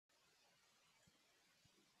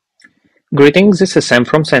Greetings, this is Sam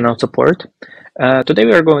from signNow support. Today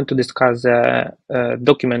we are going to discuss the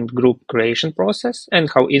document group creation process and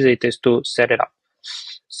how easy it is to set it up.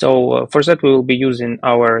 So for that we will be using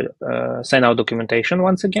our signNow documentation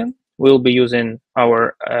once again. We will be using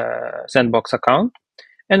our sandbox account,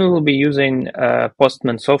 and we will be using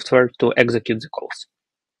Postman software to execute the calls.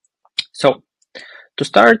 So to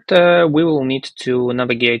start, we will need to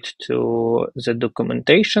navigate to the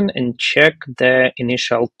documentation and check the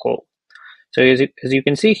initial call. So as you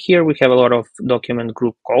can see here, we have a lot of document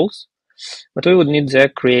group calls, but we would need the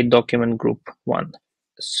create document group one.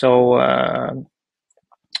 So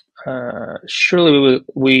surely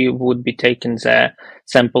we would be taking the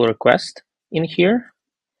sample request in here,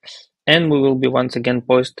 and we will be once again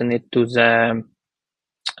posting it to the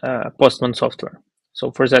Postman software.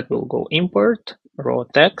 So for that, we'll go import, raw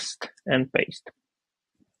text, and paste.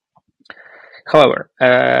 However,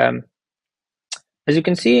 as you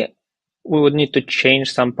can see, we would need to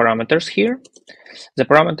change some parameters here. The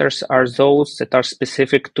parameters are those that are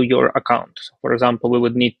specific to your account. So for example, we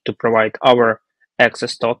would need to provide our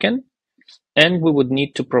access token, and we would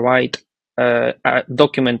need to provide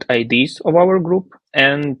document IDs of our group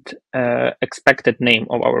and expected name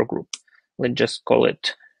of our group. Let's just call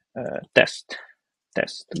it test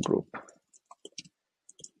group.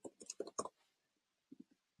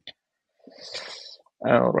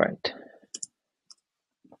 All right.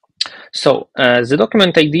 So the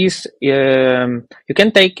document IDs, you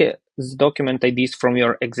can take the document IDs from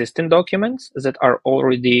your existing documents that are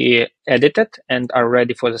already edited and are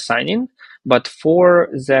ready for the sign-in. But for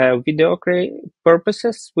the video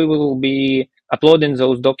purposes, we will be uploading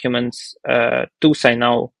those documents to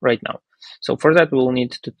signNow right now. So for that, we'll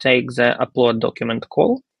need to take the upload document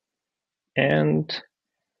call, and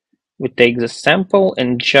we take the sample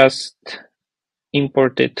and just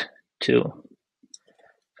import it to.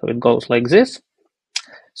 So it goes like this.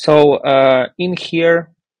 So in here,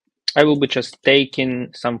 I will be just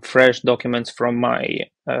taking some fresh documents from my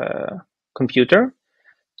computer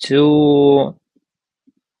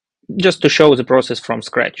just to show the process from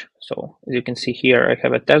scratch. So as you can see here, I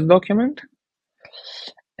have a test document.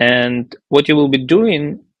 And what you will be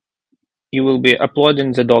doing, you will be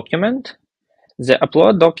uploading the document. The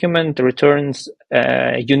upload document returns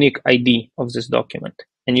a unique ID of this document.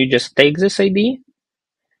 And you just take this ID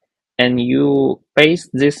and you paste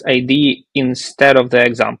this ID instead of the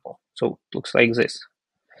example. So it looks like this.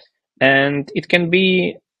 And it can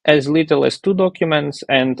be as little as 2 documents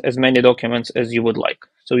and as many documents as you would like.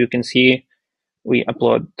 So you can see we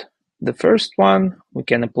upload the first one, we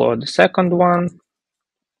can upload the second one.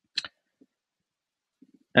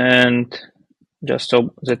 And just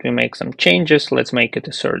so that we make some changes, let's make it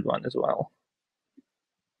a third one as well.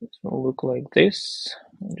 It will look like this,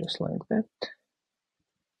 just like that.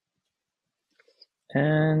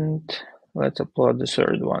 And let's upload the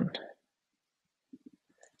third one.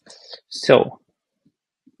 So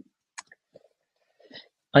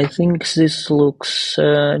I think this looks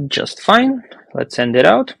just fine. Let's send it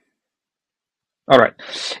out. All right.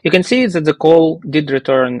 You can see that the call did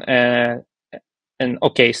return an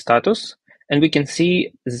OK status, and we can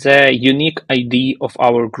see the unique ID of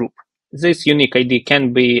our group. This unique ID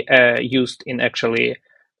can be used in actually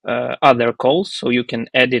other calls. So you can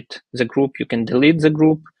edit the group, you can delete the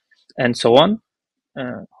group, and so on.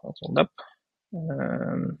 Hold up.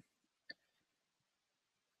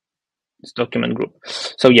 This document group.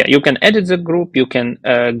 So yeah, you can edit the group, you can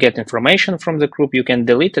get information from the group, you can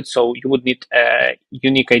delete it. So you would need a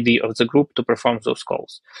unique ID of the group to perform those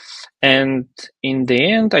calls. And in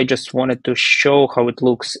the end, I just wanted to show how it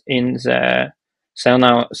looks in the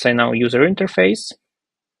signNow user interface.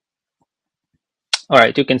 All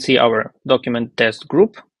right, you can see our document test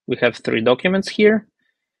group. We have 3 documents here,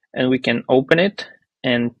 and we can open it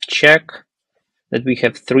and check that we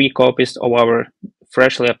have 3 copies of our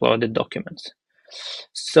freshly uploaded documents.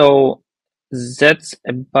 So that's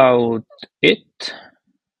about it.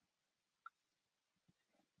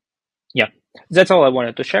 Yeah, that's all I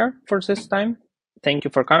wanted to share for this time. Thank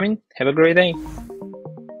you for coming. Have a great day.